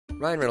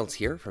Ryan Reynolds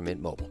here from Mint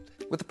Mobile.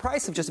 With the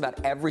price of just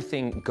about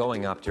everything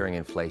going up during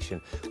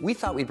inflation, we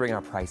thought we'd bring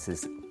our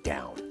prices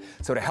down.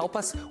 So to help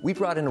us, we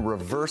brought in a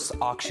reverse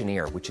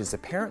auctioneer, which is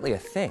apparently a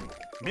thing.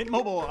 Mint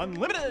Mobile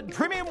Unlimited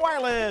Premium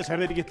Wireless. How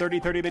to get 30,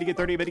 30, bit to get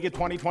 30, bit to get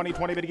 20, 20,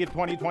 20, bit to get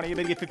 20, 20,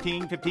 bit to get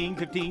 15, 15,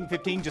 15,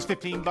 15, just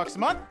 $15 a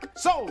month?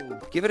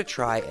 Sold! Give it a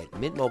try at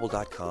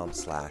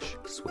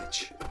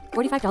mintmobile.com/switch.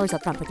 $45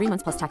 up front for 3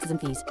 months plus taxes and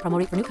fees. Promo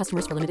rate for new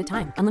customers for limited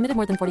time. Unlimited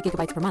more than 40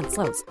 gigabytes per month.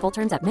 Slows full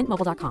terms at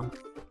mintmobile.com.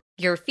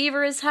 Your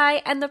fever is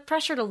high and the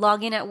pressure to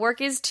log in at work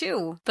is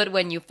too. But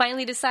when you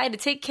finally decide to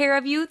take care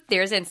of you,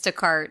 there's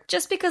Instacart.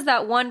 Just because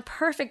that one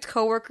perfect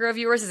coworker of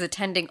yours is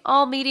attending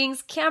all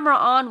meetings, camera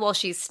on while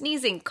she's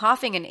sneezing,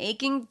 coughing, and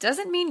aching,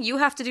 doesn't mean you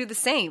have to do the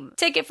same.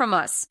 Take it from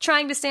us.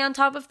 Trying to stay on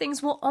top of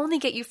things will only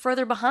get you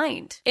further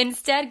behind.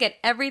 Instead, get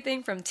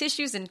everything from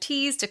tissues and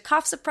teas to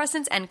cough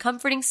suppressants and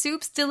comforting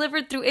soups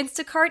delivered through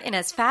Instacart in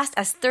as fast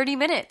as 30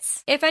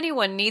 minutes. If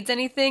anyone needs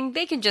anything,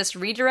 they can just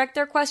redirect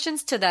their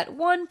questions to that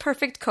one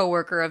perfect coworker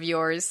of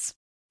yours.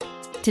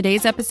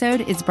 Today's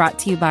episode is brought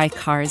to you by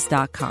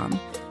Cars.com.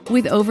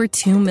 With over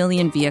 2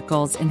 million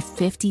vehicles and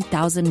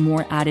 50,000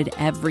 more added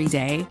every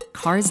day,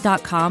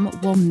 Cars.com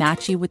will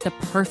match you with the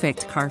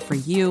perfect car for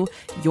you,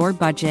 your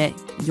budget,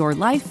 your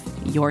life,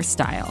 your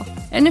style.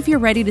 And if you're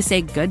ready to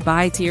say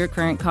goodbye to your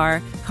current car,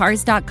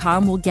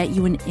 Cars.com will get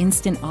you an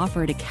instant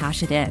offer to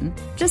cash it in.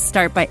 Just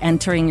start by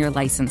entering your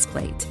license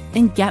plate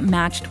and get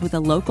matched with a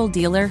local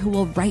dealer who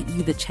will write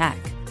you the check.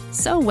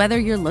 So whether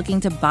you're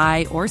looking to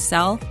buy or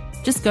sell,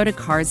 just go to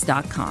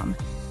Cars.com.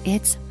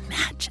 It's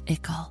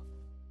magical.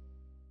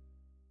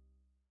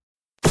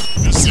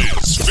 This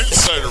is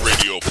Phinsider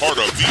Radio, part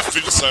of the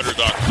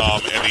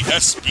Phinsider.com and the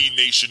SB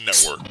Nation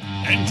Network.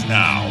 And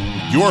now,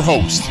 your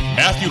host,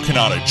 Matthew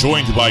Kanata,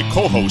 joined by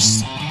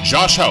co-hosts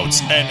Josh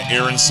Houts and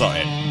Aaron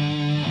Sutton.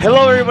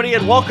 Hello, everybody,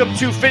 and welcome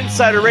to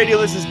Phinsider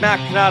Radio. This is Matt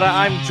Kanata.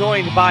 I'm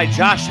joined by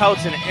Josh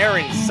Houts and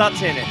Aaron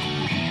Sutton,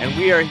 and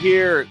we are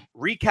here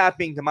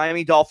recapping the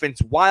Miami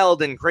Dolphins'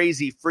 wild and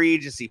crazy free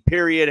agency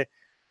period.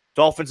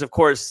 Dolphins, of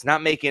course,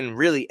 not making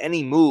really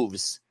any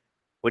moves,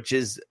 which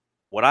is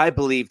what I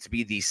believe to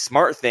be the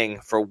smart thing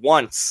for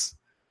once.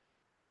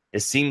 It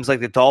seems like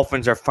the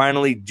Dolphins are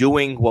finally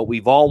doing what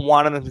we've all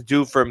wanted them to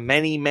do for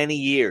many, many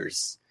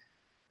years.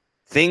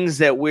 Things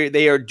that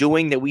they are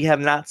doing that we have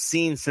not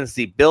seen since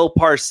the Bill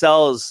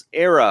Parcells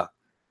era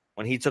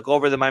when he took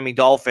over the Miami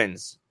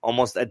Dolphins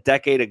almost a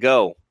decade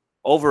ago.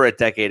 Over a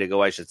decade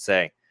ago, I should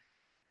say.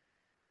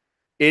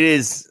 It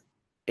is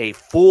a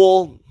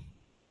full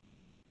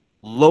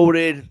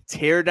loaded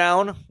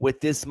teardown with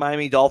this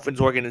Miami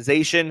Dolphins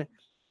organization.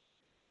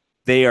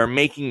 They are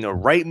making the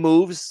right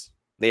moves.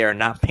 They are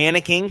not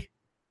panicking.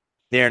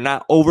 They are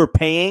not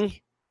overpaying.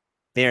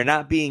 They are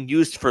not being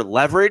used for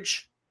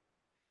leverage.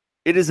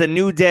 It is a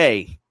new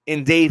day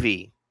in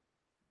Davie,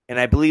 and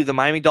I believe the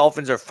Miami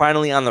Dolphins are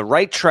finally on the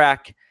right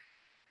track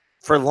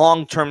for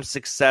long-term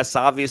success.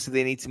 Obviously,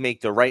 they need to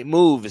make the right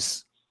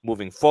moves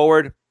moving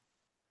forward,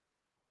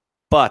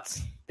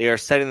 but they are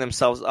setting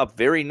themselves up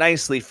very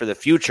nicely for the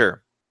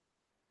future.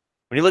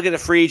 When you look at the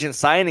free agent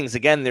signings,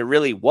 again, there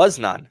really was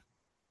none.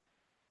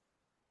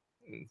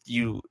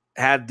 You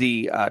had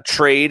the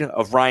trade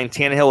of Ryan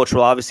Tannehill, which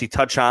we'll obviously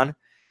touch on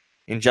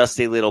in just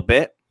a little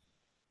bit.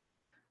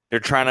 They're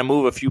trying to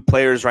move a few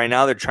players right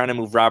now. They're trying to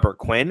move Robert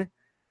Quinn. And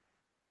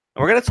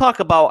we're going to talk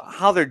about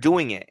how they're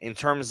doing it in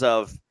terms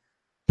of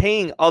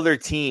paying other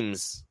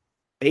teams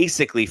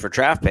basically for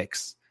draft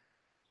picks.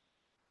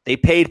 They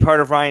paid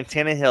part of Ryan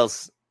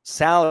Tannehill's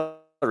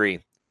salary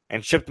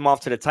and shipped him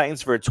off to the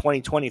Titans for a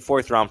 2020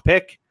 4th-round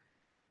pick.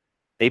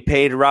 They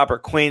paid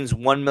Robert Quinn's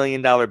 $1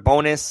 million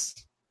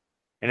bonus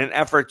in an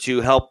effort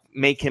to help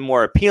make him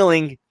more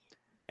appealing,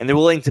 and they're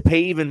willing to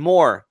pay even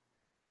more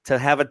to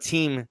have a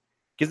team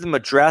give them a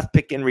draft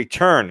pick in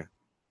return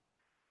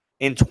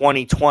in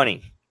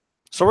 2020.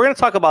 So we're going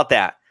to talk about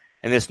that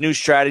and this new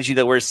strategy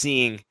that we're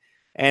seeing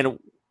and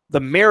the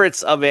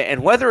merits of it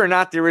and whether or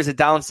not there is a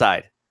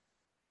downside.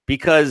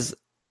 Because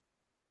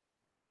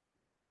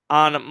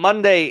on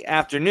Monday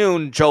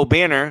afternoon, Joe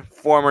Banner,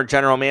 former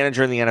general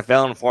manager in the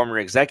NFL and former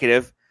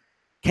executive,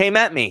 came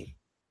at me.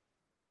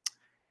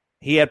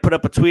 He had put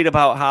up a tweet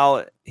about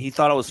how he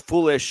thought it was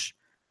foolish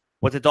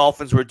what the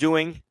Dolphins were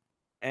doing.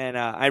 And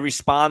I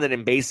responded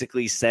and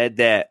basically said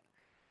that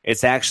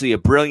it's actually a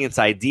brilliant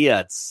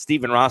idea. It's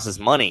Stephen Ross's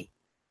money.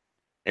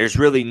 There's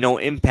really no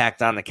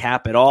impact on the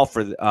cap at all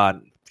for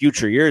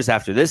future years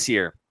after this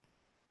year.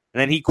 And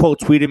then he quote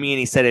tweeted me and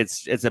he said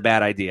it's a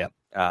bad idea.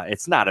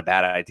 It's not a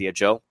bad idea,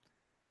 Joe.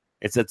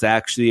 It's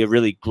actually a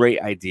really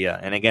great idea.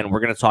 And again,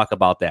 we're going to talk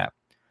about that.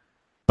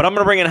 But I'm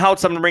going to bring in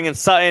Houts. I'm going to bring in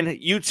Sutton.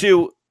 You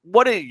two,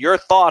 what are your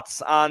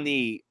thoughts on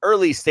the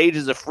early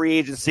stages of free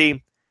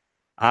agency?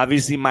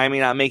 Obviously, Miami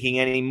not making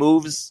any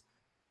moves,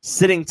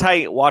 sitting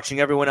tight, watching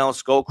everyone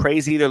else go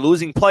crazy. They're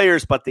losing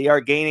players, but they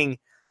are gaining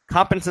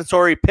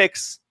compensatory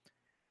picks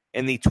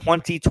in the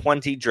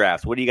 2020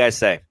 draft. What do you guys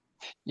say?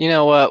 You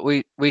know what?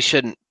 We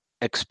shouldn't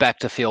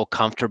expect to feel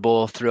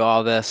comfortable through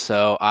all this.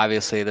 So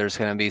obviously there's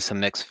going to be some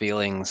mixed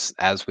feelings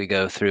as we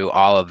go through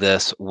all of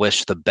this.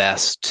 Wish the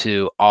best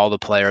to all the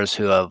players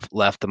who have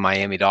left the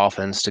Miami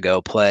Dolphins to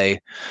go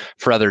play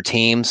for other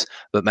teams.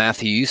 But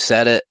Matthew, you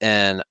said it,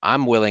 and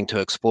I'm willing to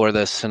explore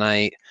this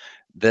tonight.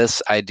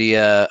 This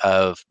idea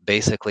of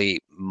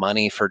basically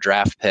money for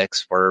draft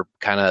picks, we're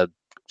kind of,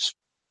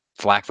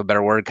 for lack of a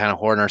better word, kind of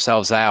hoarding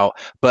ourselves out.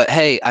 But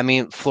hey, I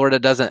mean, Florida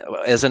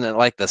isn't it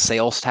like the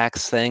sales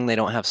tax thing? They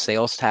don't have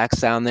sales tax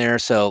down there.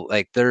 So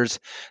like there's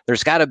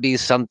got to be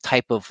some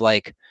type of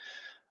like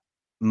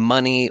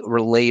money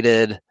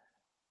related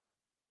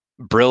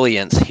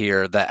brilliance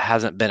here that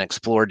hasn't been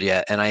explored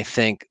yet. And I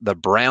think the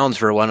Browns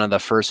were one of the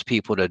first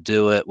people to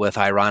do it with,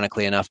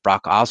 ironically enough,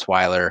 Brock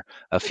Osweiler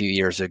a few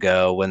years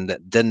ago when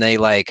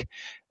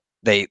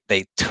they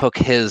took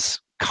his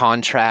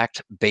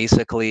contract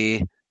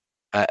basically,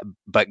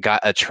 but got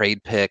a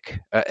trade pick,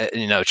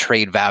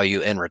 trade value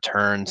in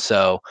return.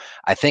 So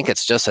I think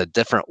it's just a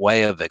different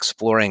way of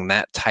exploring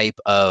that type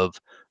of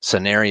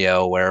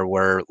scenario where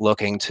we're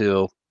looking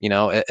to,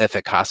 if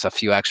it costs a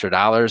few extra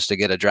dollars to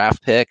get a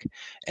draft pick,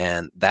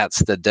 and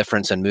that's the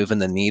difference in moving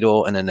the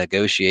needle in a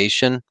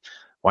negotiation,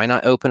 why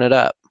not open it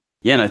up?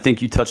 Yeah, and I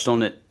think you touched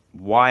on it.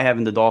 Why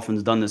haven't the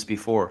Dolphins done this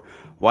before?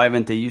 Why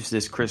haven't they used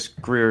this Chris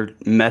Grier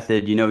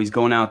method? He's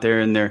going out there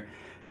and they're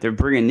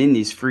bringing in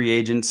these free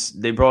agents.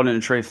 They brought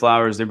in Trey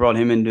Flowers. They brought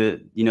him into,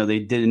 they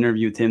did an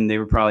interview with him. They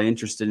were probably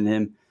interested in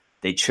him.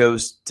 They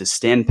chose to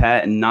stand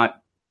pat and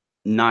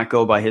not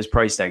go by his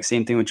price tag.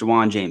 Same thing with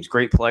Juwan James.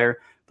 Great player,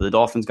 but the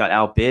Dolphins got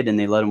outbid and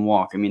they let him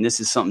walk. I mean,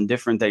 this is something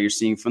different that you're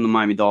seeing from the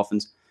Miami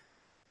Dolphins.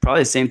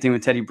 Probably the same thing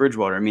with Teddy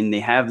Bridgewater. I mean, they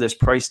have this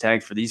price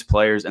tag for these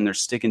players and they're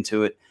sticking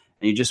to it.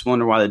 And you just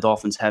wonder why the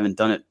Dolphins haven't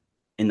done it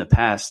in the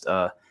past.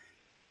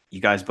 You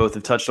guys both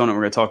have touched on it.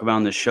 We're going to talk about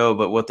on this show,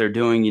 but what they're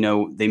doing,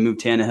 they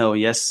moved Tannehill.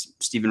 Yes,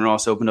 Stephen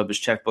Ross opened up his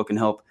checkbook and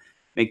helped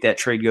make that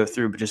trade go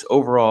through. But just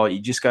overall, you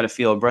just got to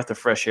feel a breath of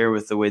fresh air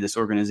with the way this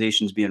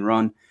organization is being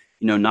run.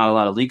 Not a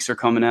lot of leaks are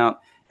coming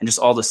out, and just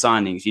all the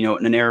signings.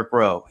 And an Eric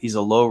Rowe, he's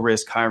a low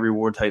risk, high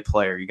reward type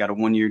player. You got a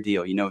 1-year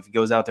deal. If he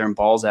goes out there and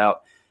balls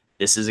out,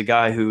 this is a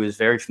guy who is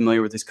very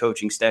familiar with his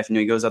coaching staff.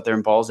 He goes out there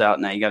and balls out.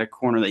 Now you got a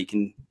corner that you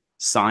can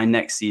sign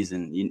next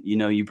season.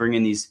 You bring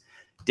in these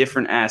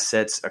different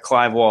assets. A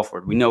Clive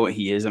Walford, we know what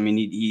he is. I mean,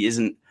 he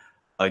isn't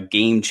a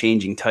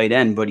game-changing tight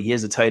end, but he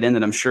is a tight end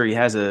that I'm sure he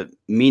has a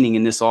meaning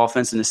in this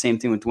offense, and the same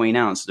thing with Dwayne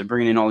Allen. So they're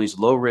bringing in all these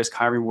low-risk,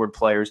 high-reward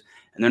players,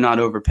 and they're not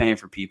overpaying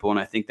for people, and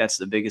I think that's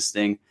the biggest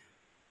thing.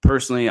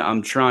 Personally,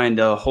 I'm trying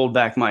to hold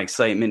back my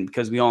excitement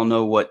because we all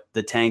know what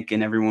the tank,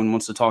 and everyone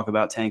wants to talk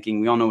about tanking.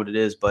 We all know what it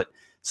is, but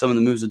some of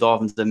the moves the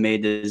Dolphins have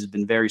made has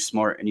been very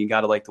smart, and you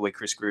got to like the way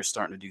Chris Grier is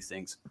starting to do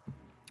things.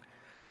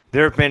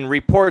 There have been there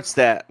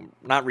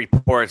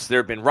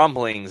have been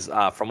rumblings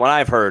from what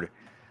I've heard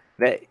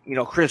that,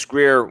 Chris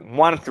Grier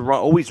wanted to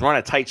always run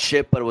a tight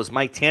ship, but it was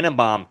Mike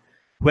Tannenbaum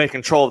who had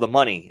control of the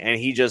money, and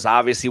he just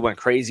obviously went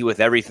crazy with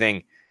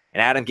everything.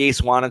 And Adam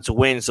Gase wanted to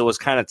win, so it was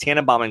kind of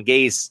Tannenbaum and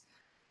Gase.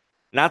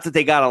 Not that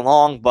they got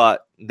along,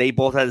 but they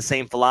both had the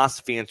same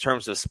philosophy in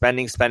terms of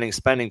spending,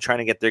 trying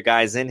to get their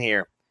guys in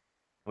here.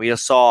 We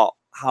just saw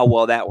how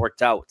well that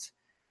worked out,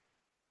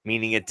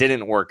 meaning it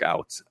didn't work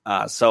out.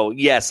 So,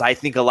 yes, I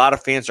think a lot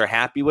of fans are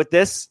happy with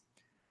this.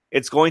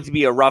 It's going to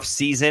be a rough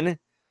season.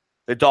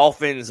 The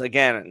Dolphins,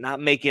 again, not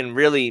making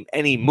really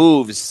any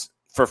moves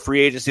for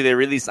free agency. They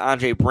released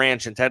Andre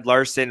Branch and Ted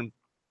Larson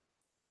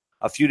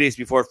a few days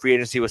before free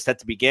agency was set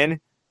to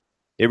begin.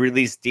 They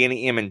released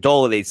Danny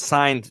Amendola. They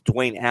signed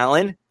Dwayne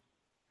Allen.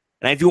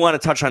 And I do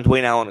want to touch on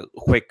Dwayne Allen a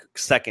quick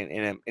second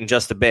in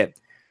just a bit.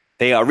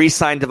 They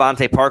re-signed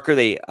Devontae Parker.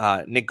 They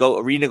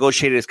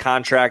renegotiated his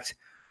contract,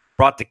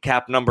 brought the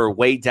cap number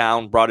way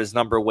down,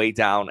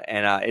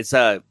 and it's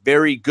a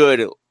very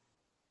good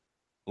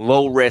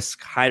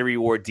low-risk,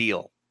 high-reward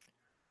deal.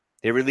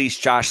 They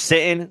released Josh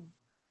Sitton.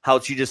 How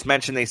you just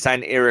mentioned, they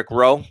signed Eric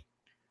Rowe.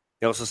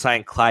 They also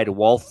signed Clyde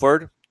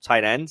Walford,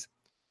 tight end.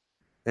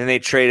 Then they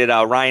traded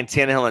Ryan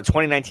Tannehill, a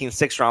 2019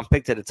 6th-round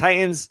pick to the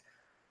Titans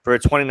for a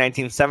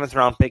 2019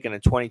 7th-round pick and a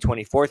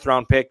 2020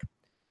 4th-round pick.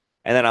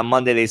 And then on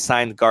Monday, they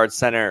signed guard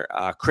center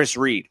Chris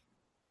Reed,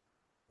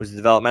 who's a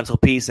developmental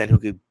piece and who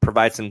could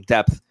provide some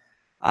depth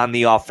on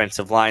the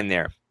offensive line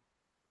there.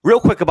 Real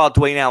quick about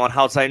Dwayne Allen,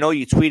 House, I know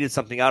you tweeted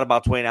something out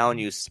about Dwayne Allen.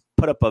 You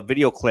put up a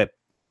video clip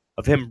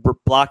of him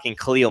blocking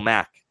Khalil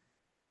Mack.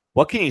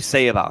 What can you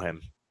say about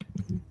him?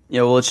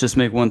 Yeah, well, let's just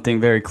make one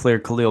thing very clear.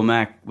 Khalil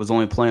Mack was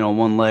only playing on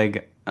one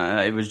leg.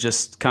 It was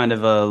just kind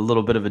of a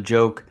little bit of a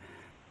joke.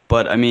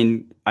 But, I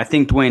mean, I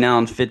think Dwayne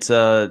Allen fits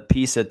a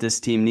piece that this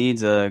team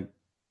needs, a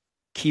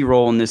key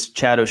role in this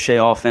Chad O'Shea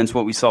offense.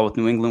 What we saw with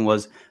New England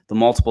was the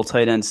multiple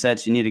tight end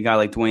sets. You need a guy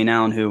like Dwayne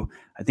Allen who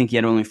I think he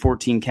had only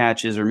 14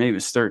 catches or maybe it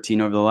was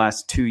 13 over the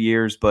last 2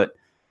 years. But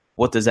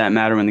what does that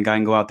matter when the guy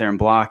can go out there and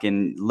block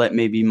and let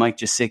maybe Mike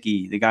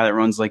Gesicki, the guy that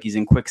runs like he's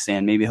in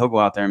quicksand, maybe he'll go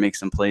out there and make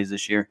some plays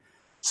this year.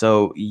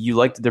 So you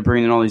like that they're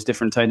bringing in all these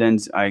different tight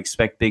ends. I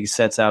expect big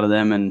sets out of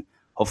them, and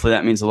hopefully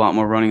that means a lot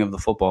more running of the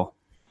football.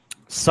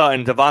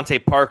 Sutton,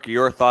 Devontae Parker,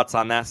 your thoughts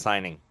on that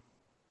signing?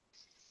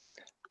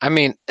 I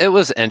mean, it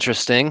was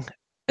interesting.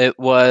 It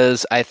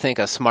was, I think,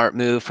 a smart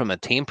move from a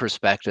team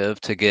perspective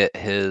to get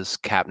his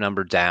cap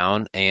number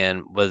down,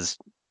 and was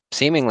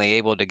seemingly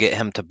able to get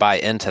him to buy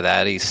into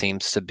that. He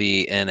seems to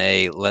be in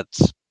a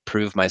let's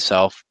prove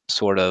myself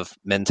sort of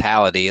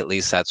mentality. At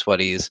least that's what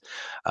he's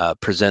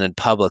presented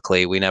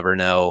publicly. We never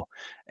know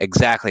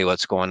exactly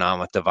what's going on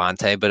with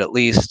Devontae, but at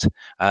least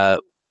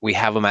we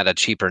have him at a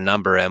cheaper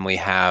number, and we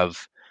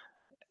have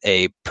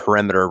a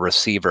perimeter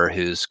receiver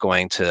who's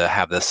going to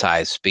have the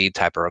size, speed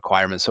type of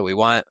requirements. So we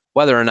want,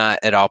 whether or not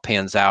it all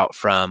pans out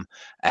from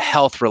a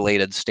health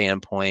related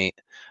standpoint,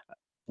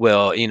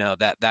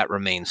 that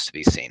remains to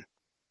be seen.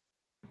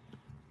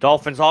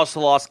 Dolphins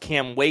also lost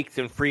Cam Wake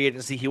in free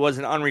agency. He was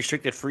an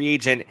unrestricted free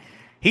agent.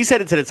 He's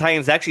headed to the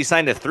Titans, actually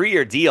signed a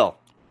 3-year deal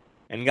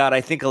and got,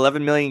 I think,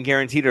 $11 million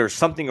guaranteed or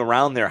something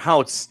around their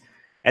house.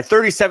 At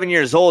 37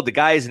 years old, the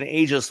guy is an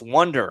ageless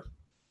wonder.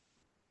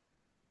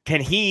 Can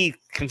he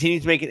continue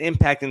to make an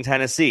impact in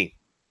Tennessee?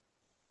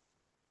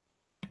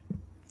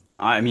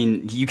 I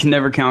mean, you can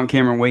never count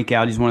Cameron Wake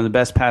out. He's one of the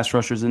best pass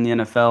rushers in the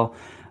NFL.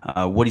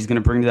 What he's going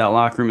to bring to that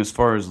locker room as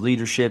far as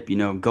leadership,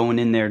 going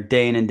in there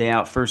day in and day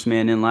out, first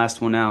man in,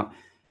 last one out.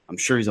 I'm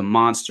sure he's a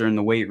monster in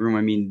the weight room.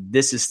 I mean,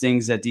 this is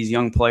things that these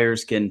young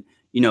players can,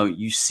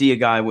 you see a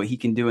guy, what he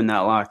can do in that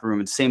locker room.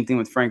 And same thing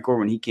with Frank Gore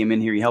when he came in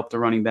here. He helped the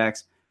running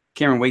backs.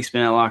 Cameron Wake's been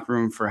in that locker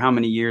room for how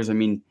many years? I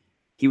mean,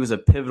 he was a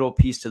pivotal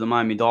piece to the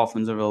Miami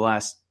Dolphins over the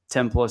last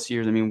 10-plus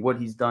years. I mean, what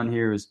he's done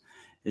here is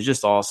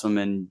just awesome,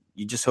 and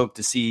you just hope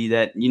to see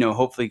that,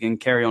 hopefully can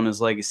carry on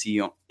his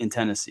legacy in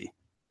Tennessee.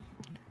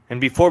 And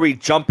before we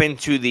jump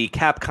into the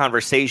cap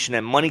conversation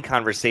and money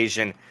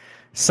conversation,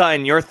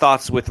 Sutton, your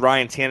thoughts with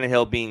Ryan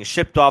Tannehill being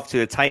shipped off to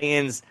the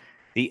Titans,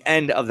 the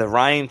end of the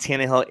Ryan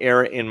Tannehill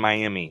era in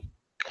Miami?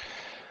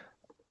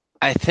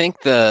 I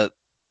think the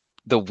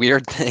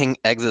weird thing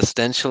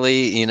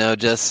existentially,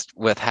 just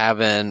with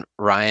having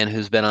Ryan,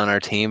 who's been on our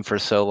team for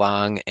so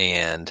long,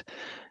 and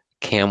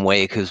Cam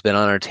Wake, who's been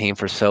on our team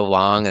for so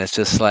long, and it's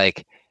just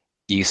like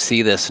you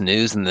see this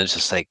news and it's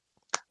just like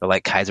they're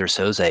like Kaiser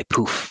Soze,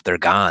 poof, they're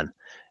gone.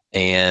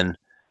 And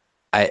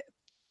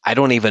I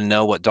don't even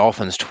know what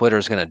Dolphins Twitter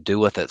is going to do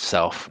with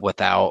itself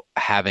without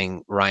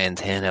having Ryan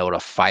Tannehill to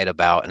fight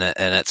about.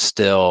 And it's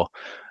still,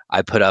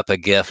 I put up a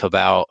GIF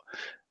about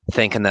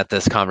thinking that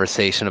this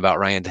conversation about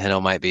Ryan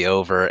Tannehill might be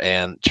over,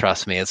 and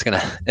trust me, it's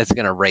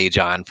gonna rage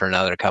on for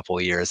another couple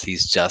of years.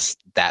 He's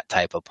just that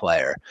type of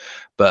player.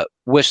 But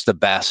wish the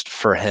best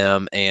for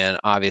him, and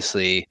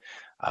obviously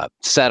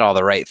said all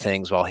the right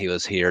things while he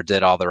was here,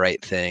 did all the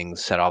right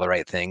things, said all the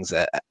right things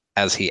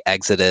as he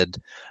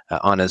exited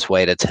on his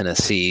way to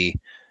Tennessee.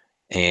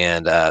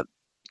 And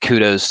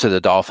kudos to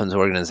the Dolphins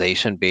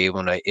organization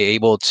being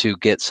able to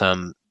get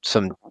some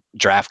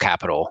draft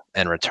capital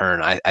in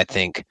return. I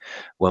think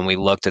when we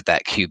looked at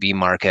that QB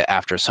market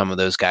after some of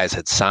those guys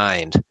had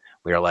signed,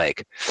 we were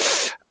like,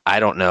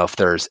 I don't know if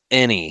there's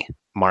any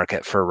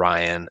market for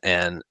Ryan.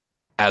 And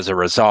as a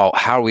result,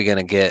 how are we going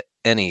to get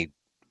any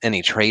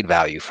trade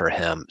value for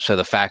him? So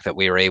the fact that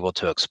we were able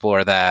to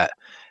explore that,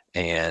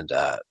 and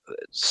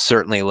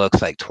certainly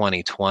looks like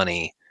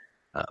 2020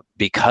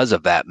 because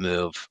of that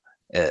move,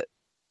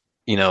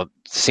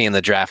 seeing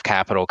the draft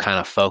capital kind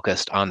of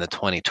focused on the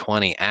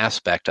 2020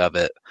 aspect of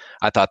it,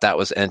 I thought that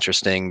was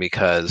interesting,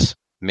 because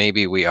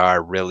maybe we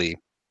are really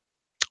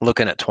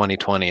looking at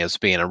 2020 as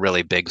being a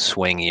really big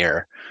swing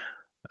year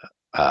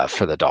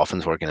for the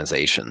Dolphins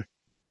organization.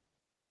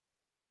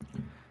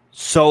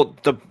 So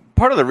the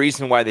part of the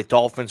reason why the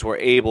Dolphins were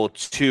able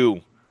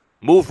to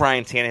move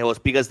Ryan Tannehill is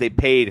because they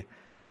paid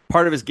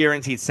part of his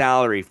guaranteed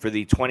salary for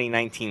the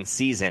 2019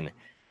 season.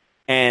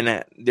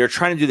 And they're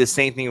trying to do the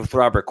same thing with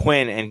Robert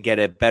Quinn and get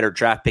a better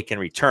draft pick in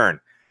return.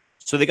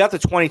 So they got the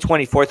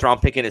 2020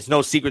 fourth-round pick, and it's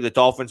no secret the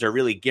Dolphins are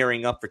really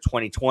gearing up for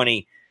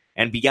 2020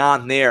 and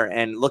beyond there.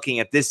 And looking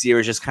at this year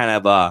is just kind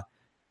of a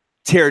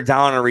tear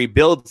down and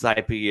rebuild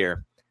type of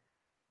year.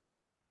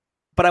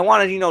 But I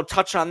wanted to,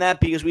 touch on that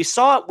because we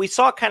saw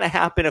it kind of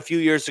happen a few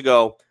years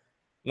ago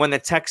when the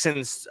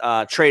Texans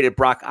traded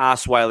Brock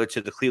Osweiler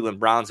to the Cleveland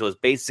Browns. It was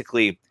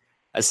basically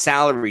a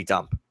salary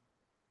dump.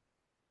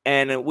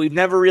 And we've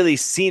never really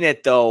seen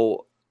it,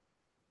 though,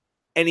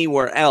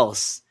 anywhere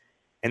else.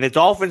 And the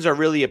Dolphins are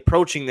really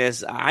approaching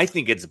this. I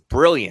think it's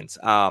brilliant.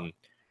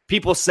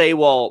 People say,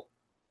 well,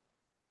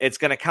 it's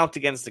going to count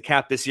against the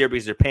cap this year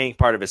because they're paying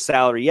part of his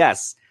salary.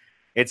 Yes,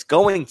 it's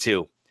going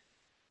to.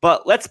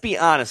 But let's be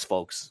honest,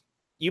 folks.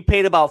 You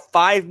paid about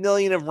 $5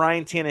 million of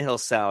Ryan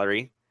Tannehill's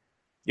salary.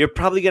 You're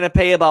probably going to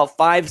pay about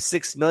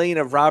 $5-6 million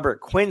of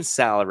Robert Quinn's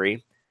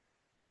salary.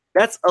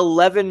 That's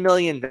 $11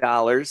 million.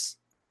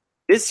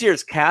 This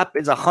year's cap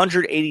is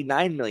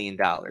 $189 million.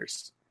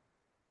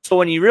 So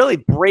when you really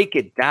break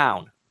it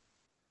down,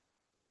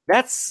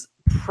 that's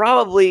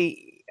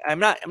probably, I'm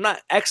not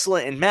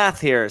excellent in math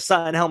here.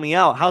 Sutton, help me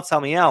out.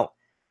 Help me out.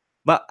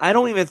 But I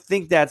don't even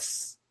think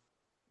that's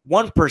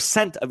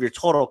 1% of your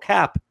total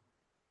cap.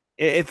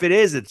 If it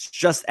is, it's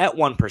just at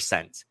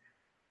 1%.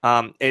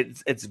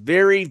 It's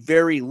very,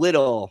 very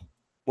little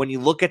when you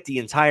look at the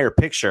entire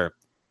picture.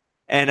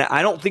 And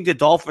I don't think the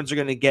Dolphins are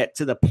going to get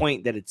to the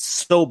point that it's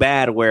so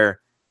bad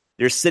where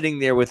they're sitting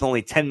there with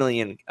only $10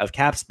 million of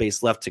cap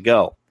space left to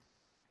go.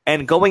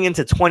 And going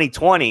into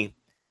 2020,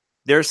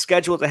 they're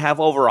scheduled to have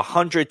over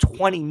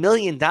 $120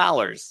 million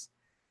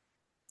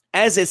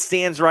as it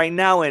stands right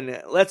now.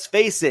 And let's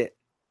face it,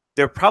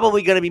 they're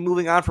probably going to be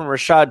moving on from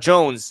Rashad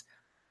Jones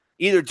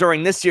either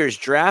during this year's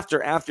draft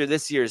or after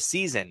this year's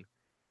season,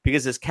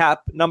 because his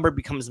cap number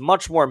becomes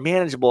much more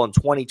manageable in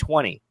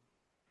 2020.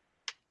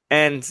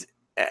 And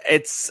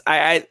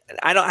I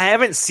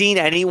haven't seen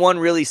anyone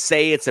really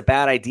say it's a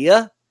bad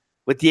idea,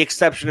 with the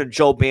exception of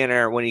Joe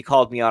Banner when he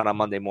called me out on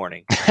Monday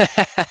morning.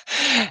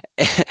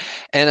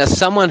 And as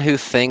someone who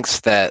thinks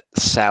that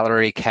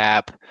salary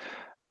cap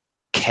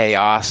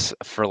chaos,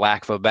 for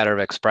lack of a better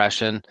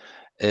expression,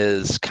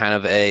 is kind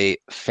of a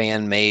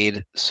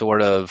fan-made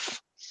sort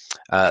of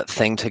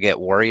thing to get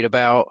worried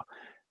about,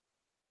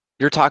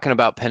 you're talking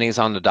about pennies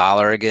on the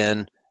dollar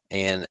again.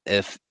 And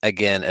if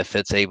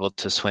it's able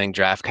to swing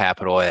draft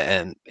capital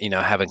and,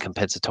 having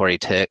compensatory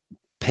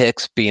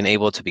picks being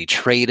able to be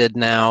traded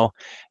now,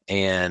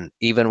 and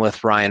even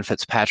with Ryan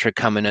Fitzpatrick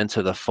coming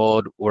into the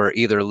fold, we're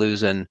either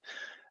losing,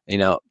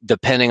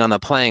 depending on the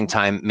playing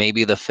time,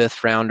 maybe the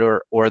 5th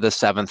rounder or the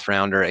 7th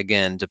rounder,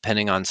 again,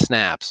 depending on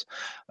snaps.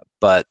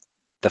 But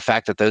the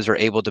fact that those are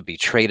able to be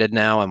traded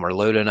now and we're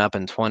loading up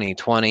in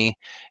 2020,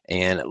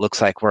 and it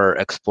looks like we're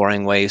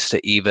exploring ways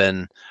to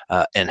even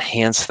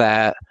enhance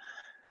that.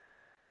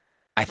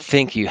 I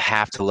think you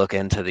have to look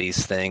into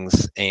these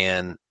things,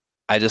 and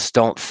I just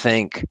don't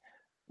think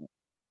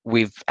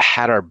we've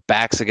had our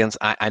backs against,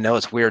 I know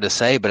it's weird to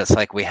say, but it's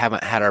like we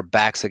haven't had our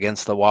backs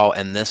against the wall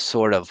in this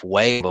sort of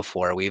way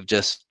before. We've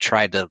just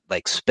tried to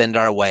spend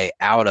our way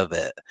out of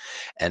it,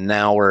 and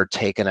now we're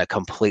taking a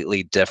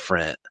completely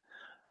different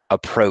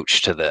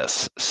approach to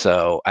this.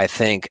 So I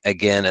think,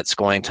 again, it's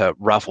going to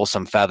ruffle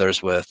some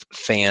feathers with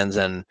fans,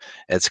 and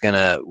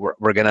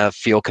we're gonna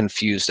feel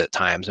confused at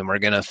times, and we're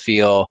gonna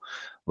feel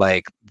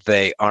like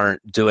they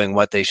aren't doing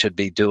what they should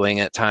be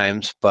doing at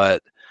times.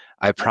 But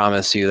I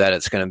promise you that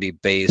it's going to be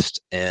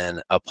based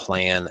in a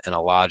plan and a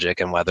logic,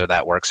 and whether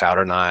that works out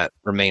or not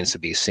remains to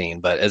be seen.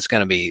 But there's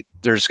going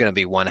to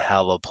be one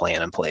hell of a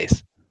plan in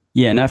place.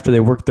 Yeah, and after they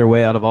work their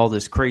way out of all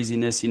this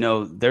craziness,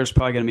 there's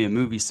probably going to be a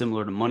movie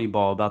similar to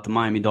Moneyball about the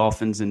Miami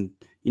Dolphins and,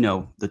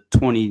 the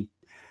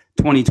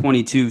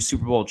 2022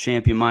 Super Bowl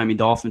champion Miami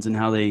Dolphins, and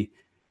how they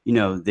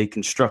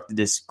constructed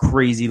this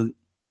crazy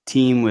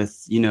team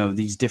with,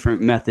 these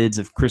different methods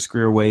of Chris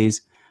Grier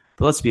ways.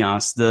 But let's be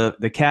honest,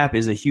 the cap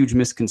is a huge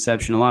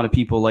misconception. A lot of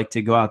people like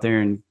to go out there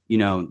and,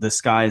 the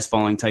sky is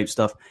falling type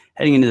stuff.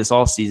 Heading into this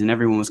offseason,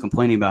 everyone was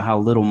complaining about how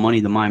little money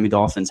the Miami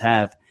Dolphins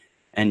have.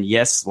 And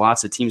yes,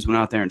 lots of teams went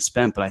out there and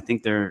spent, but I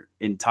think they're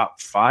in top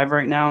 5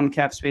 right now in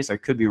cap space. I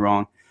could be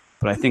wrong,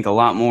 but I think a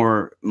lot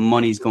more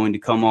money is going to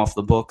come off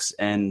the books.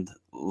 And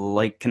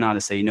like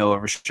Kanata said,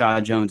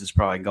 Rashad Jones is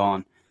probably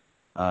gone.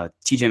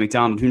 TJ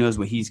McDonald, who knows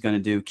what he's going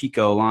to do?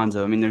 Kiko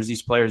Alonso. I mean, there's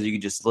these players you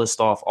could just list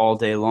off all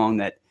day long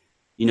that,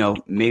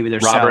 maybe they're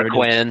Robert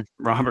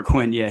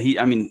Quinn. Yeah.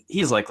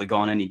 He's likely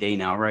gone any day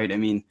now, right? I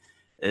mean,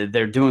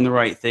 they're doing the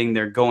right thing.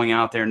 They're going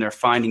out there and they're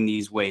finding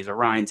these ways. Or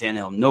Ryan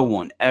Tannehill. No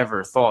one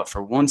ever thought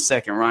for 1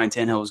 second Ryan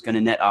Tannehill was going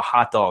to net a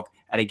hot dog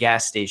at a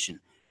gas station.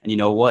 And you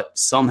know what?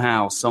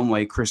 Somehow, some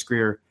way, Chris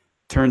Grier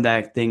turned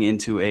that thing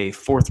into a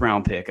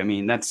 4th-round pick. I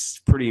mean, that's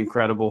pretty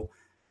incredible.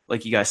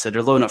 Like you guys said,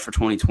 they're loading up for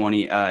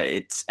 2020.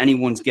 It's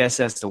anyone's guess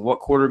as to what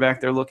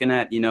quarterback they're looking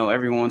at.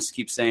 Everyone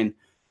keeps saying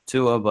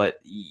Tua, but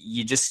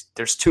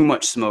there's too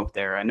much smoke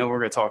there. I know we're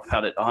going to talk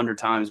about it 100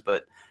 times,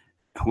 but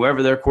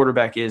whoever their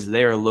quarterback is,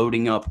 they are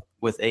loading up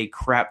with a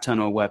crap ton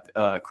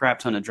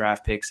of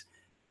draft picks.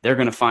 They're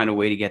going to find a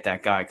way to get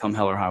that guy come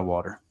hell or high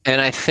water.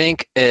 And I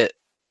think it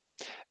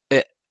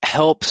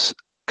helps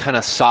kind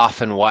of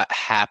soften what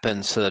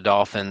happens to the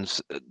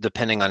Dolphins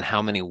depending on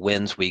how many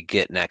wins we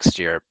get next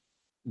year.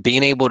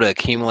 Being able to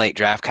accumulate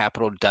draft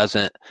capital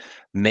doesn't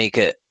make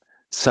it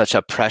such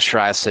a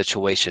pressurized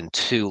situation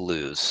to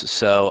lose.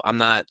 So I'm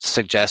not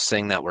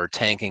suggesting that we're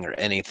tanking or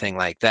anything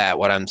like that.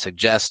 What I'm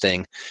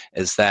suggesting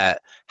is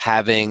that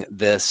having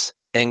this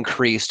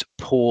increased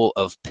pool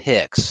of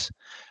picks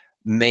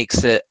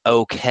makes it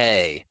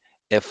okay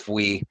if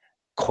we,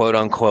 quote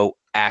unquote,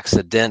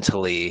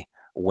 accidentally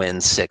win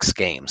 6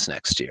 games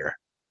next year.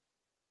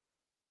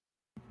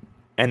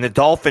 And the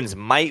Dolphins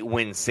might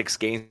win 6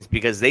 games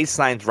because they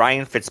signed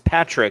Ryan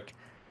Fitzpatrick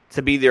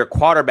to be their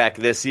quarterback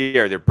this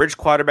year, their bridge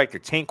quarterback, their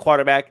tank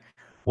quarterback,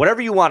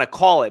 whatever you want to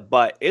call it.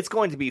 But it's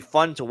going to be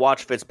fun to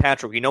watch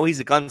Fitzpatrick. We know he's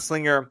a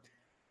gunslinger.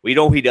 We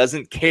know he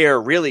doesn't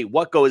care really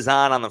what goes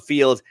on the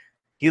field.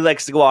 He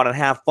likes to go out and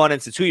have fun.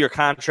 It's a 2-year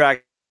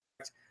contract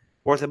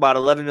worth about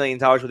 $11 million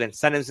with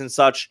incentives and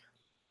such.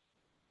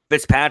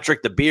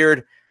 Fitzpatrick, the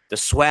beard, the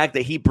swag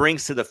that he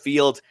brings to the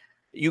field.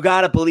 You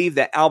got to believe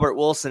that Albert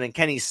Wilson and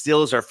Kenny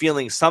Stills are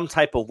feeling some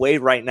type of way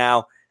right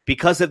now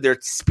because of their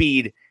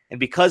speed and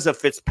because of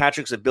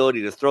Fitzpatrick's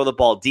ability to throw the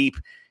ball deep.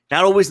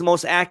 Not always the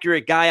most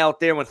accurate guy out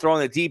there when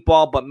throwing the deep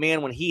ball, but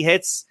man, when he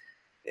hits,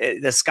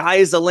 The sky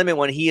is the limit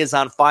when he is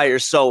on fire.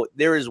 So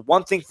there is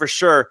one thing for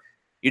sure.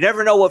 You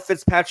never know what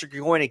Fitzpatrick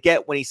you're going to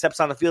get when he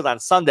steps on the field on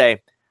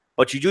Sunday,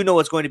 but you do know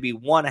it's going to be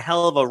one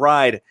hell of a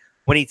ride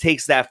when he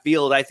takes that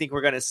field. I think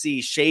we're going to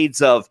see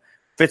shades of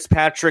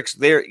Fitzpatrick's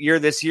year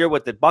this year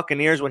with the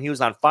Buccaneers when he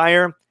was on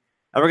fire.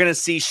 And we're going to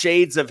see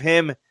shades of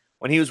him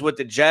when he was with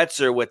the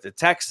Jets or with the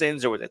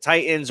Texans or with the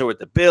Titans or with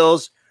the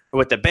Bills or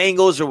with the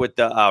Bengals or with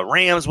the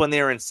Rams when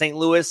they were in St.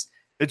 Louis.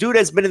 The dude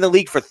has been in the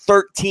league for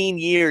 13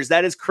 years.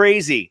 That is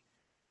crazy.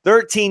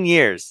 13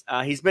 years.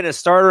 He's been a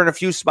starter in a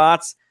few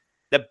spots.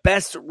 The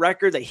best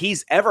record that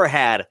he's ever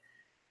had,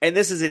 and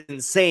this is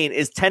insane,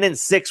 is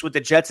 10-6 with the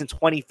Jets in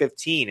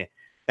 2015.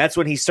 That's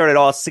when he started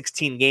all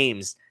 16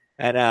 games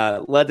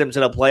and led them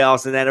to the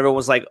playoffs. And then everyone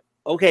was like,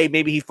 okay,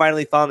 maybe he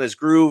finally found his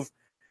groove.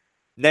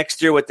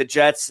 Next year with the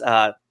Jets,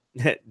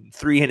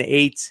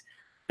 3-8.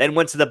 Then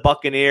went to the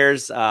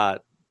Buccaneers,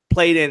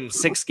 played in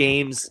 6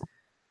 games.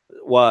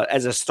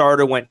 As a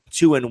starter, went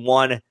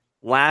 2-1.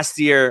 Last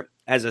year,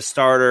 as a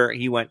starter,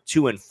 he went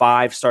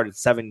 2-5, started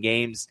 7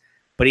 games.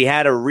 But he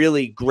had a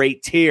really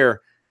great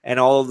tier, and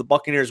although the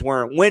Buccaneers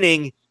weren't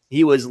winning,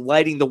 he was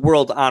lighting the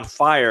world on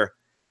fire.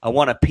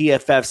 One of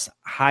PFF's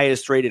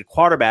highest-rated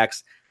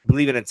quarterbacks, I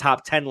believe in the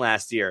top 10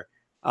 last year.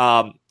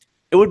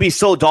 It would be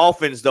so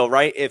Dolphins, though,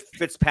 right, if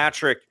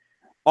Fitzpatrick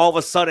all of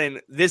a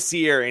sudden this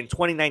year in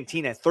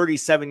 2019 at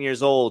 37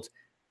 years old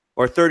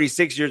or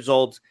 36 years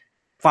old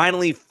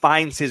finally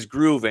finds his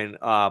groove and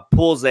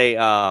pulls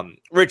a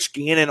Rich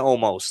Gannon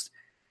almost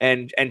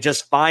and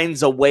just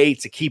finds a way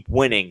to keep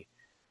winning.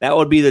 That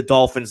would be the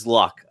Dolphins'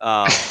 luck.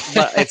 But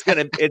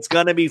it's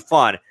gonna be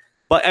fun.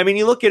 But I mean,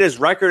 you look at his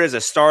record as a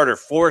starter: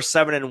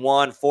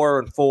 4-7-1,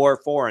 4-4,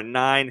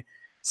 4-9,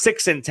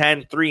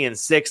 6-10,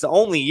 3-6. The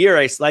only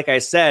year, like I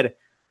said,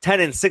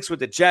 10-6 with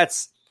the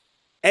Jets.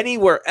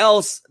 Anywhere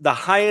else, the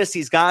highest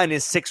he's gotten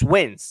is 6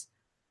 wins.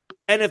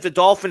 And if the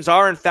Dolphins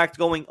are in fact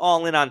going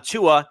all in on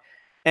Tua,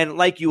 and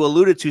like you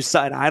alluded to,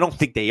 Sutton, I don't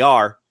think they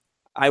are.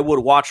 I would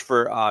watch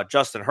for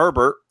Justin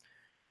Herbert.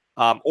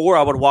 Or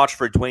I would watch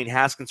for Dwayne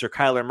Haskins or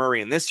Kyler Murray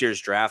in this year's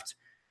draft.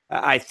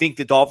 I think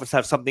the Dolphins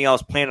have something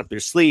else planned up their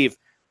sleeve.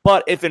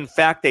 But if, in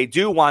fact, they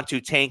do want to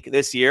tank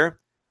this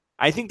year,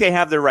 I think they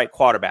have their right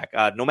quarterback.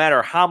 No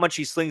matter how much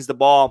he slings the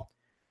ball,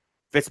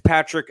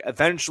 Fitzpatrick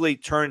eventually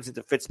turns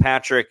into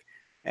Fitzpatrick.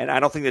 And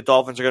I don't think the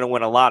Dolphins are going to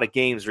win a lot of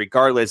games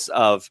regardless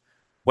of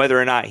whether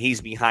or not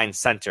he's behind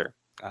center.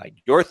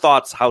 Your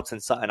thoughts, Houghton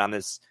Sutton, on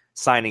this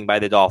signing by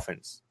the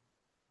Dolphins?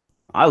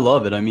 I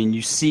love it. I mean,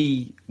 you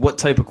see what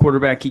type of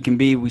quarterback he can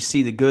be. We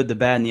see the good, the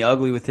bad, and the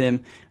ugly with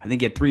him. I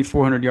think he had 3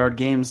 400-yard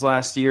games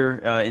last year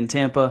in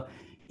Tampa.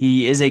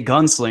 He is a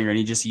gunslinger, and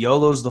he just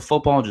YOLOs the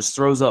football, just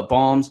throws up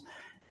bombs.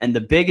 And the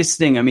biggest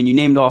thing, I mean, you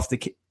named off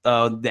the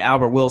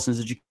Albert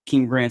Wilsons, the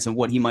Jakeem Grants, and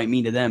what he might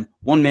mean to them.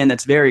 One man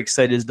that's very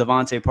excited is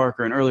Devontae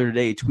Parker, and earlier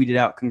today he tweeted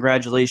out,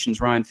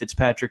 "Congratulations, Ryan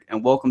Fitzpatrick,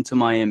 and welcome to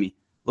Miami.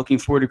 Looking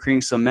forward to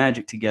creating some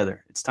magic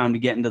together. It's time to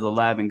get into the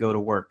lab and go to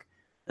work."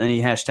 Then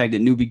he hashtagged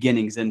it New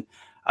Beginnings. And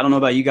I don't know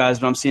about you guys,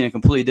 but I'm seeing a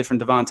completely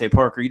different Devontae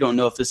Parker. You don't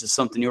know if this is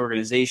something the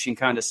organization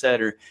kind of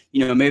said or,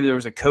 maybe there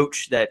was a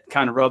coach that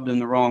kind of rubbed him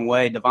the wrong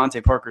way.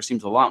 Devontae Parker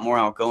seems a lot more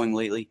outgoing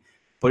lately.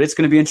 But it's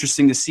going to be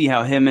interesting to see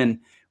how him and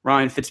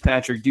Ryan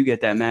Fitzpatrick do get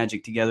that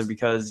magic together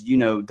because,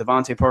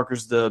 Devontae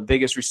Parker's the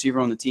biggest receiver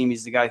on the team.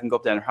 He's the guy who can go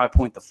up there and high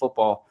point the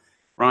football.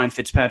 Ryan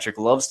Fitzpatrick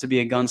loves to be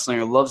a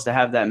gunslinger, loves to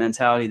have that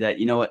mentality that,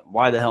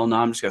 why the hell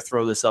not? I'm just going to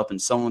throw this up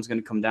and someone's going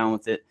to come down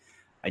with it.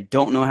 I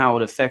don't know how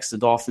it affects the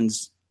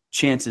Dolphins'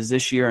 chances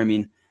this year. I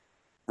mean,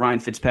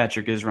 Ryan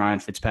Fitzpatrick is Ryan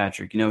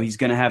Fitzpatrick. He's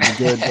going to have the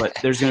good, but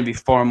there's going to be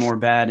far more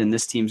bad, and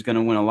this team's going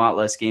to win a lot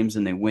less games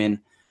than they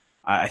win.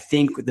 I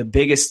think the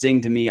biggest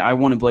thing to me, I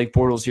wanted Blake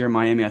Bortles here in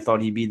Miami. I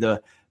thought he'd be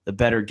the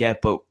better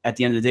get, but at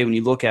the end of the day, when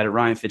you look at it,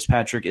 Ryan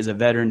Fitzpatrick is a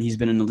veteran. He's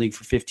been in the league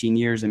for 15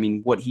 years. I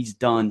mean, what he's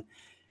done,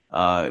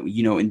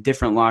 in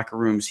different locker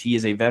rooms, he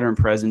is a veteran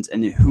presence,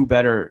 and who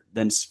better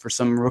than for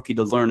some rookie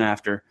to learn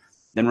after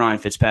than Ryan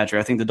Fitzpatrick.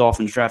 I think the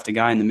Dolphins draft a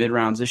guy in the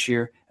mid-rounds this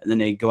year, and then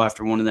they go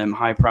after one of them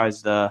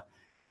high-prized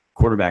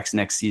quarterbacks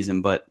next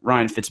season. But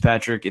Ryan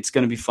Fitzpatrick, it's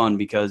going to be fun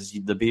because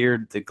the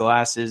beard, the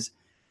glasses,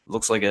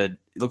 looks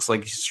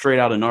like straight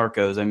out of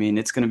Narcos. I mean,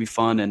 it's going to be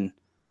fun, and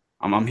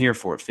I'm here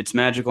for it.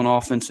 Fitzmagic on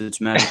offense, it's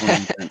magical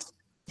on defense.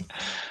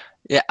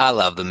 Yeah, I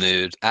love the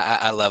mood.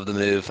 I love the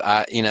move.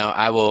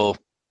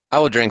 I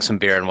will drink some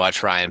beer and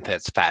watch Ryan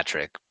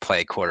Fitzpatrick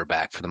play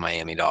quarterback for the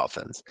Miami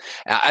Dolphins.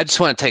 I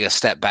just want to take a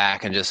step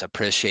back and just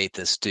appreciate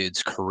this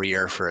dude's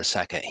career for a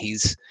second.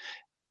 He's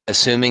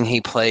assuming he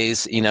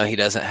plays, he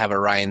doesn't have a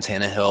Ryan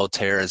Tannehill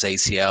tear his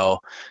ACL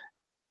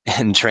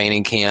in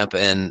training camp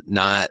and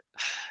not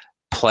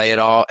play at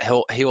all.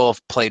 He will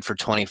have played for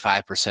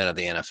 25% of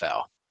the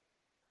NFL.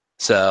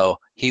 So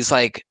he's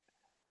like,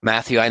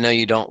 Matthew, I know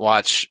you don't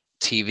watch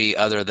TV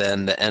other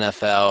than the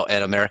NFL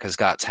and America's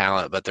Got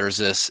Talent, but there's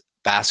this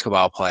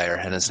basketball player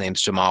and his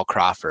name's Jamal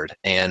Crawford,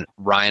 and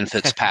Ryan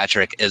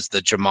Fitzpatrick is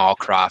the Jamal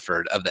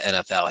Crawford of the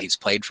NFL. He's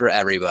played for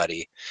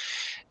everybody.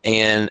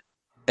 And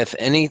if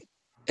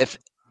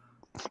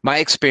My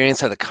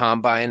experience at the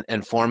combine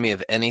informed me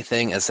of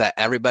anything is that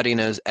everybody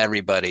knows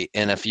everybody.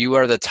 And if you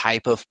are the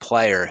type of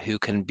player who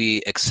can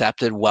be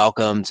accepted,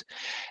 welcomed,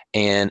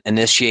 and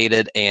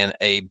initiated and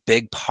a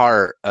big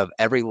part of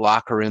every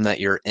locker room that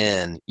you're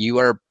in,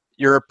 you're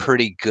a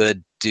pretty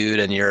good dude,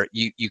 and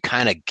you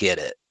kind of get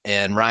it.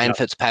 And Ryan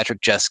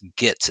Fitzpatrick just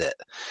gets it.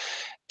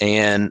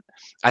 And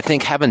I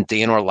think having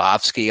Dan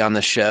Orlovsky on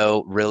the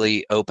show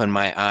really opened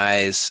my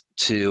eyes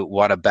to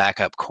what a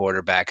backup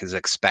quarterback is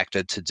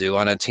expected to do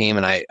on a team.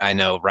 And I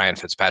know Ryan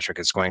Fitzpatrick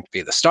is going to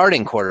be the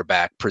starting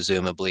quarterback,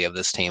 presumably, of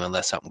this team,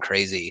 unless something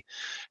crazy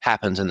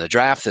happens in the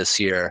draft this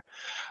year.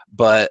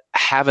 But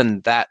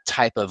having that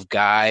type of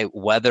guy,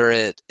 whether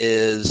it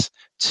is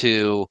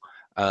to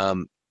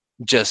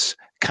just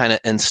kind of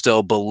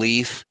instill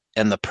belief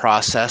in the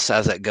process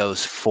as it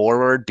goes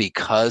forward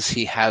because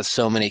he has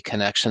so many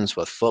connections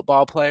with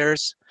football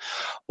players,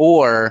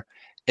 or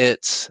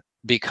it's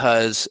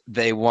because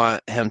they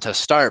want him to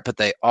start, but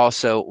they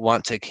also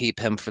want to keep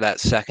him for that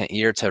second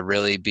year to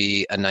really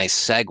be a nice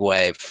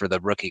segue for the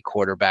rookie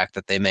quarterback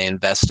that they may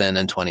invest in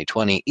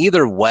 2020.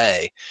 Either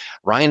way,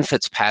 Ryan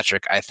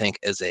Fitzpatrick, I think,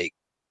 is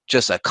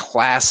just a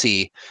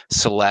classy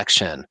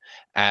selection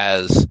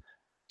as,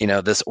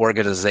 this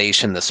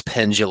organization, this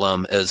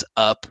pendulum is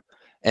up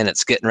and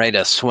it's getting ready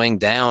to swing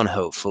down,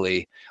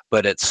 hopefully,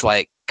 but it's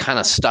like kind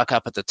of stuck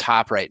up at the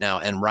top right now.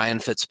 And Ryan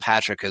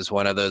Fitzpatrick is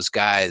one of those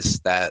guys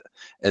that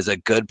is a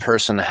good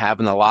person to have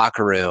in the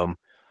locker room,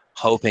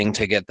 hoping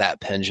to get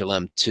that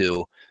pendulum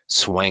to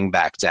swing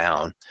back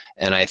down.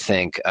 And I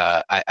think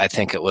I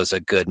think it was a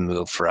good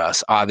move for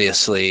us.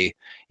 Obviously,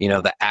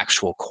 the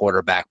actual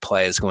quarterback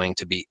play is going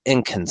to be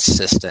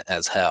inconsistent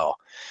as hell.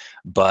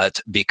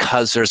 But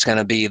because there's going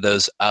to be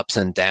those ups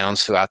and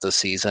downs throughout the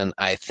season,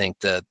 I think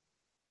that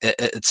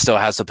it still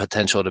has the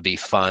potential to be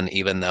fun,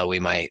 even though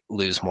we might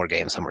lose more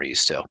games than we're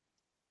used to.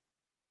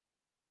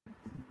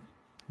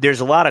 There's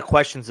a lot of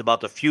questions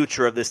about the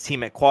future of this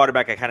team at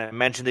quarterback. I kind of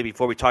mentioned it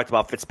before we talked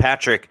about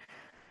Fitzpatrick,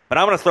 but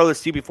I'm going to throw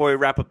this to you before we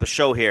wrap up the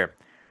show here.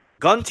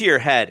 Gun to your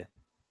head.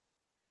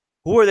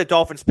 Who are the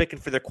Dolphins picking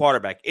for their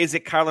quarterback? Is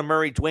it Kyler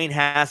Murray, Dwayne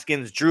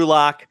Haskins, Drew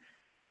Lock?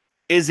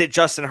 Is it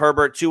Justin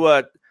Herbert,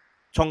 Tua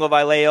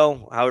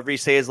Tagovailoa, however you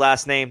say his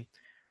last name?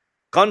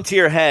 Gun to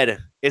your head.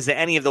 Is it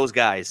any of those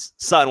guys?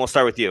 Sutton, we'll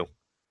start with you.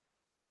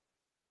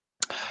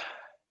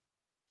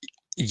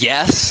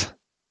 Yes.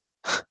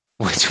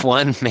 Which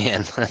one?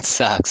 Man, that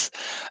sucks.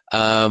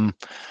 I'm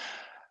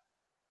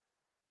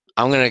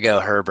going to go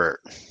Herbert.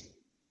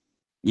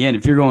 Yeah, and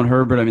if you're going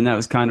Herbert, that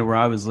was kind of where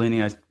I was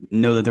leaning. I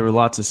know that there were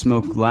lots of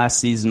smoke last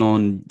season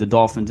on the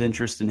Dolphins'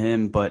 interest in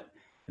him, but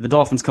if the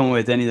Dolphins come away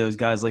with any of those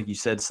guys, like you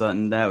said,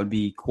 Sutton, that would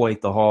be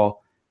quite the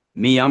haul.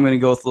 Me, I'm going to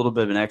go with a little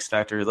bit of an X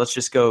factor. Let's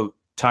just go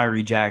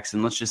Tyree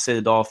Jackson. Let's just say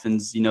the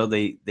Dolphins,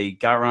 they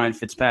got Ryan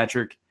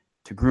Fitzpatrick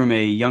to groom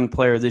a young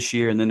player this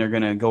year, and then they're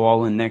going to go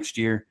all in next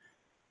year.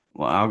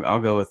 Well, I'll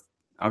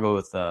go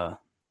with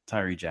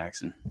Tyree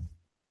Jackson.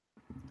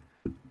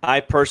 I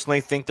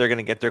personally think they're going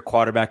to get their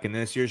quarterback in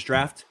this year's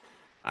draft.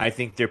 I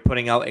think they're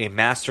putting out a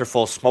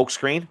masterful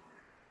smokescreen,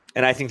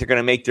 and I think they're going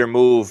to make their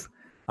move.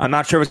 I'm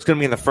not sure if it's going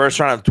to be in the first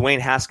round if Dwayne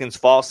Haskins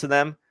falls to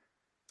them.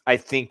 I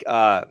think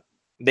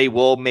they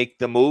will make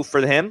the move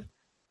for him.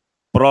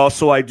 But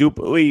also, I do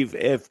believe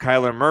if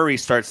Kyler Murray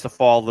starts to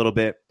fall a little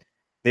bit,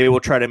 they will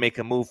try to make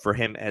a move for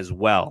him as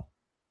well.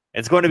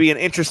 It's going to be an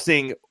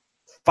interesting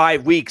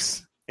 5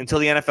 weeks until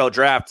the NFL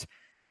draft.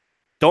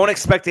 Don't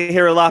expect to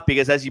hear a lot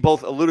because, as you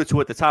both alluded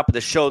to at the top of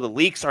the show, the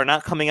leaks are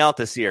not coming out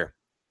this year.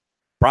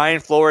 Brian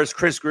Flores,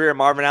 Chris Greer,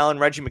 Marvin Allen,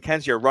 Reggie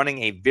McKenzie are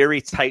running a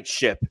very tight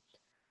ship.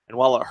 And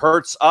while it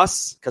hurts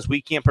us because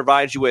we can't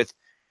provide you with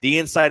the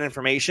inside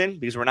information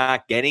because we're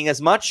not getting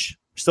as much,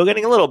 we're still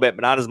getting a little bit,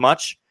 but not as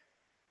much.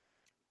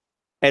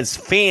 As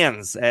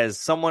fans, as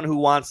someone who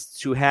wants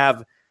to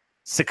have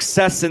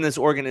success in this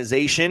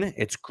organization,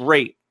 it's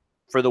great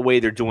for the way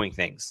they're doing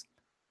things.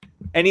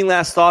 Any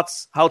last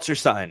thoughts? Houtzer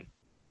Sutton?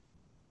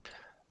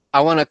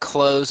 I want to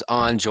close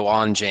on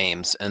Juwan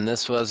James, and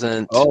this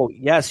wasn't... Oh,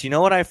 yes. You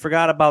know what? I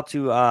forgot about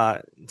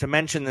to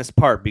mention this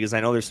part because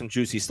I know there's some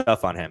juicy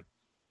stuff on him.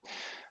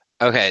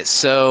 Okay,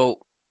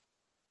 so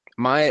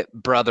my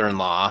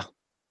brother-in-law,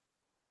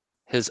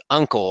 his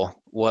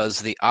uncle was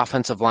the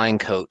offensive line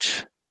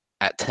coach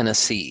at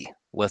Tennessee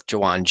with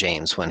Juwan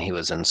James when he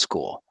was in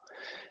school.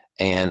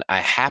 And I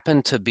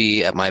happened to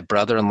be at my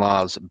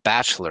brother-in-law's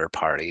bachelor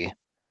party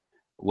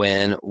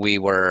when we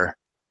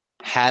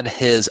had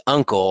his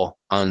uncle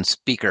on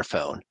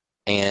speakerphone.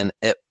 And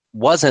it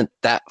wasn't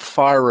that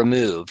far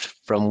removed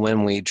from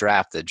when we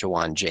drafted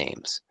Juwan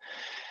James.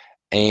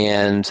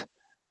 And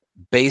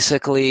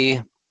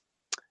basically,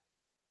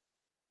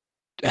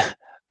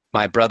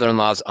 my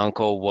brother-in-law's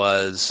uncle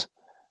was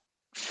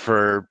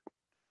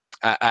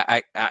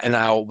and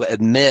I'll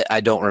admit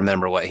I don't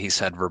remember what he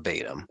said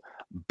verbatim,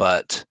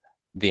 but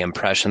the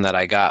impression that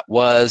I got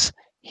was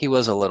he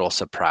was a little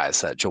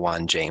surprised that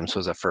Juwan James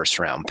was a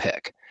first-round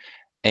pick.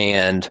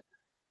 And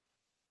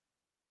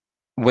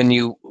when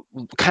you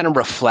kind of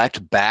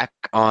reflect back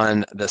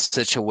on the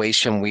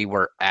situation we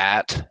were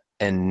at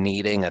and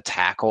needing a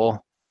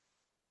tackle,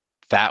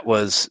 that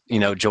was,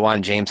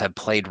 Juwan James had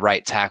played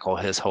right tackle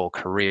his whole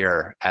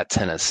career at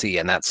Tennessee,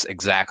 and that's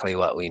exactly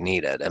what we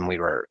needed. And we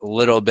were a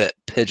little bit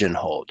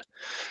pigeonholed.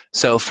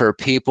 So for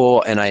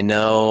people, and I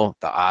know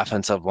the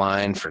offensive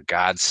line, for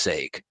God's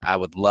sake,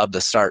 I'd love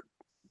to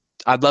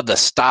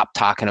stop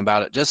talking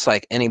about it just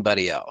like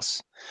anybody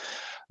else.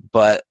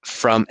 But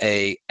from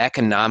a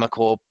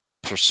economical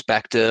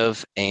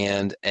perspective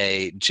and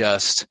a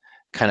just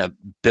kind of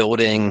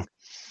building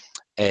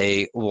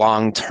a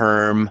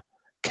long-term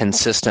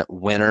consistent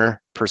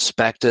winner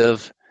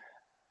perspective,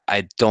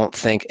 I don't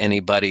think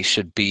anybody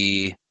should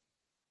be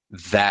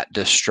that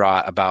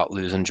distraught about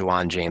losing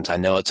Juwan James. I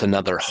know it's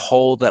another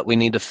hole that we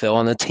need to fill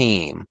on the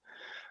team,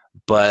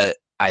 but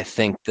I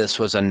think this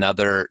was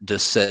another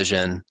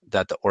decision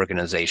that the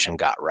organization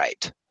got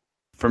right.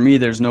 For me,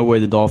 there's no way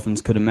the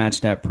Dolphins could have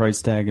matched that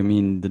price tag. I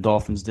mean, the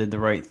Dolphins did the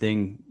right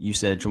thing. You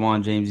said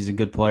Juwan James, he's a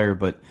good player,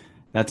 but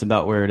that's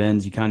about where it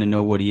ends. You kind of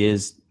know what he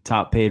is.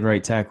 Top paid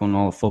right tackle in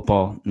all of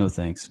football. No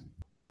thanks.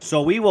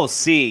 So we will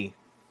see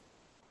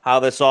how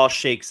this all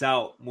shakes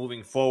out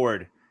moving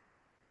forward.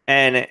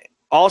 And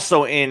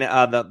also in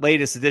the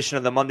latest edition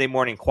of the Monday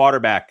Morning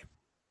Quarterback,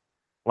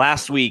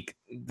 last week,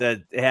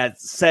 that had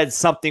said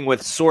something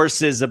with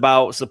sources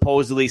about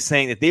supposedly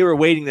saying that they were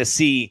waiting to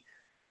see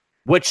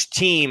which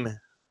team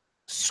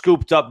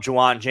scooped up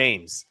Juwan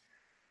James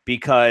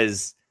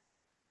because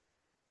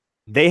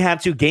they had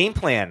to game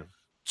plan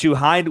to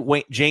hide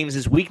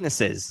James's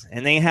weaknesses,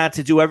 and they had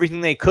to do everything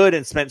they could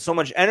and spent so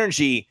much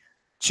energy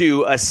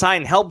to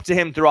assign help to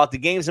him throughout the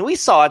games. And we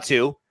saw it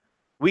too.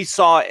 We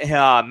saw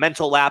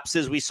mental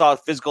lapses. We saw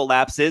physical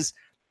lapses.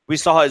 We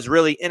saw his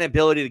really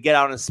inability to get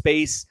out in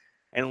space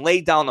and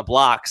lay down the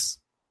blocks.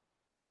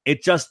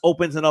 It just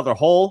opens another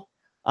hole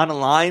on the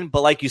line.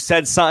 But like you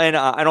said, Sutton,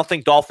 I don't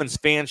think Dolphins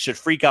fans should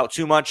freak out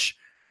too much.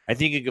 I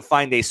think you could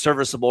find a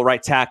serviceable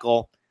right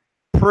tackle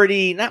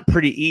not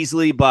pretty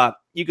easily, but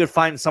you could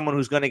find someone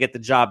who's going to get the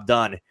job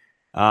done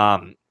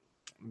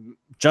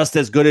just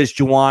as good as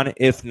Juwan,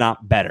 if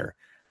not better.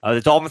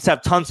 The Dolphins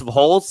have tons of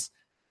holes.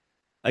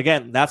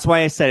 Again, that's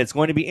why I said it's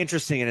going to be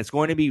interesting, and it's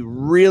going to be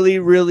really,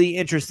 really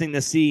interesting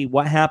to see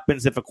what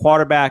happens if a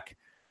quarterback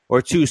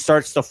or two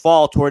starts to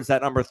fall towards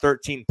that number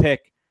 13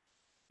 pick,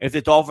 if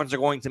the Dolphins are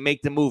going to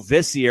make the move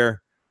this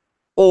year,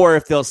 or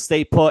if they'll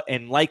stay put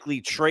and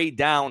likely trade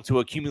down to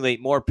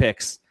accumulate more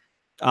picks.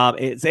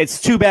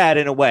 It's too bad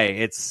in a way.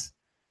 It's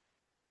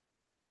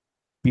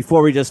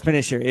before we just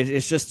finish here,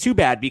 it's just too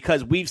bad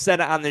because we've said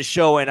it on this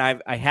show, and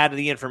I had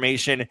the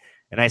information,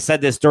 and I said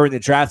this during the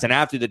draft and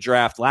after the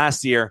draft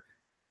last year.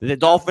 The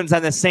Dolphins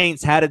and the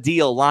Saints had a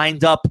deal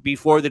lined up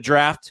before the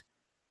draft.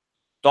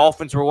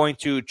 Dolphins were going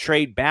to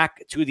trade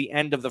back to the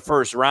end of the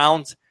first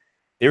round.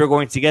 They were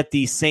going to get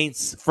the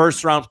Saints'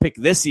 first-round pick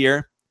this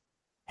year.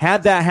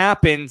 Had that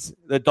happened,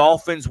 the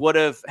Dolphins would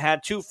have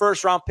had 2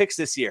 first-round picks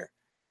this year.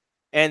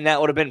 And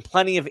that would have been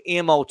plenty of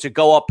ammo to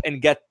go up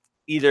and get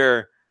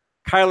either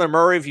Kyler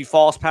Murray if he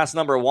falls past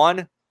number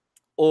 1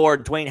 or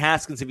Dwayne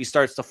Haskins if he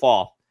starts to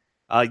fall.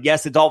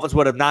 Yes, the Dolphins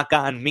would have not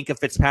gotten Minkah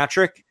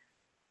Fitzpatrick.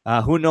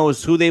 Who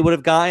knows who they would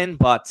have gotten,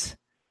 but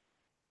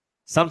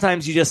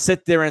sometimes you just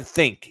sit there and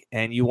think,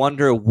 and you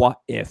wonder what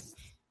if.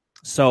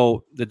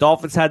 So the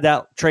Dolphins had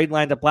that trade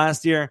lined up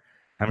last year.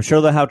 I'm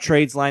sure they'll have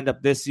trades lined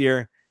up this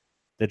year.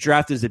 The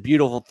draft is a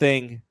beautiful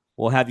thing.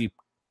 We'll have you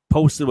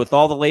posted with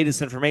all the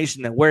latest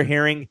information that we're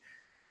hearing,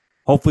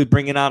 hopefully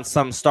bringing on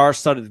some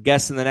star-studded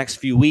guests in the next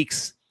few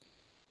weeks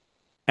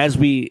as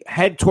we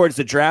head towards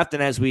the draft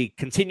and as we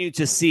continue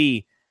to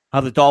see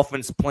how the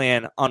Dolphins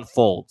plan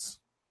unfolds.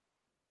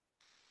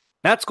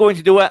 That's going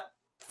to do it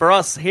for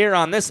us here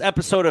on this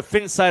episode of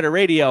Phinsider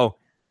Radio.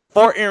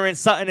 For Aaron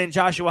Sutton and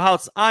Joshua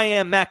Houts, I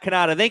am Matt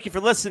Canada. Thank you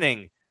for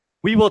listening.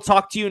 We will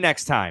talk to you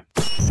next time.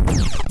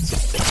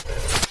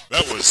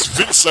 That was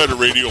Phinsider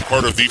Radio,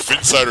 part of the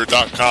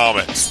Phinsider.com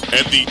and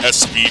the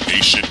SB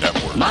Nation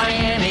Network.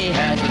 Miami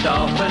has the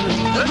Dolphins,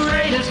 the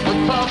greatest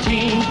football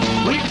team.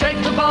 We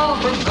take the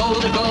ball from goal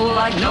to goal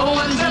like no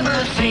one's ever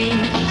seen.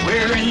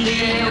 We're in the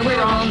air,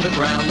 we're on the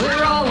ground,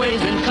 we're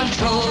always in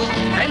control.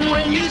 And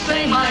when you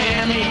say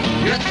Miami,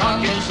 you're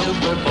talking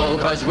Super Bowl,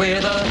 'cause we're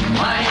the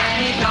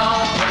Miami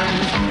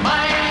Dolphins.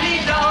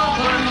 Miami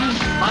Dolphins,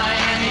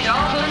 Miami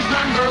Dolphins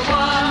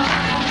 #1.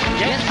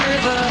 Yes,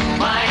 we're the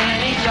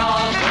Miami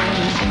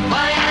Dolphins,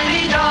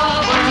 Miami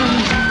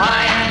Dolphins,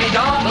 Miami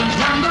Dolphins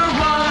 #1.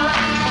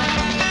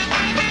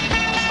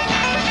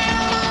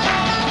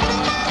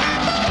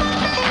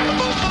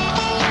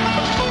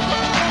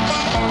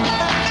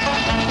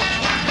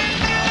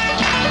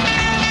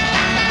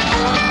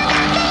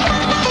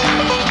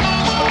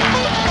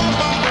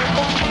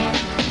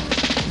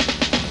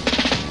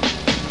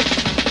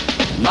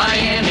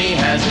 Miami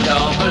has the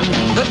Dolphins,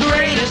 the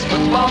greatest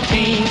football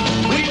team.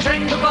 We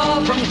take the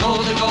ball from goal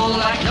to goal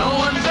like no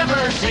one's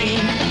ever seen.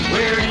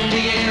 We're in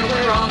the air,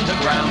 we're on the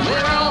ground,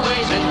 we're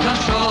always in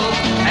control.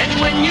 And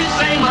when you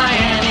say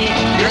Miami,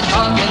 you're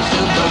talking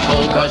Super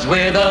Bowl, 'cause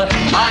we're the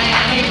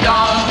Miami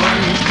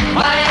Dolphins,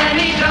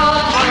 Miami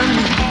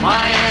Dolphins,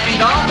 Miami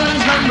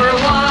Dolphins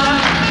 #1.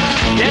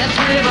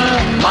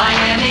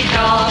 Miami.